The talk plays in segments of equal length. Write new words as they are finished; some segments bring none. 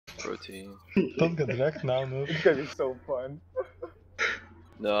Protein. Don't get wrecked now, noob. It's gonna be so fun.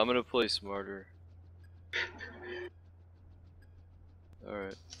 No, I'm gonna play smarter.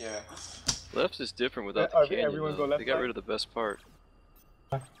 Alright. Yeah. Left is different without the canyon, everyone go though. left They got side? rid of the best part.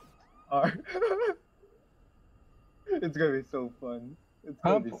 It's gonna be so fun. It's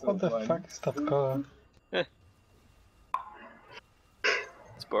gonna be so What the fun. fuck is that color?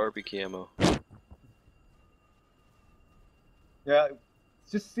 It's Barbie camo. Yeah,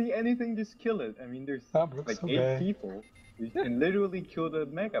 just see anything, just kill it. I mean, there's That looks like so 8 gay. people. You can literally kill the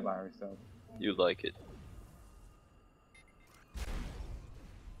mega by herself. You like it.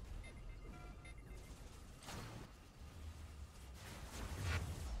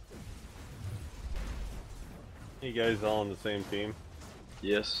 You guys all on the same team?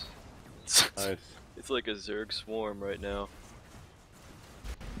 Yes. Nice. It's like a Zerg swarm right now.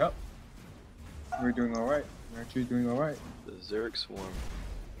 Yep. We're doing alright. We're actually doing alright. The Zerg swarm.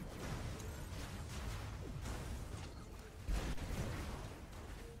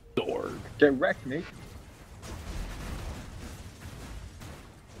 Dorg. Get wrecked, Nate.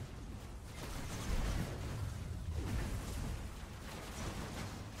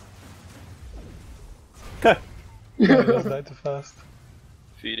 You guys died too fast.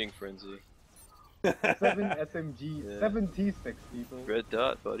 Feeding frenzy. 7 SMG, Yeah. 7 T6 people. Red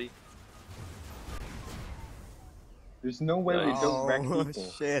dot, buddy. There's no way we Nice. don't wreck Oh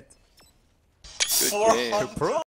people. shit. Good game. Surprise!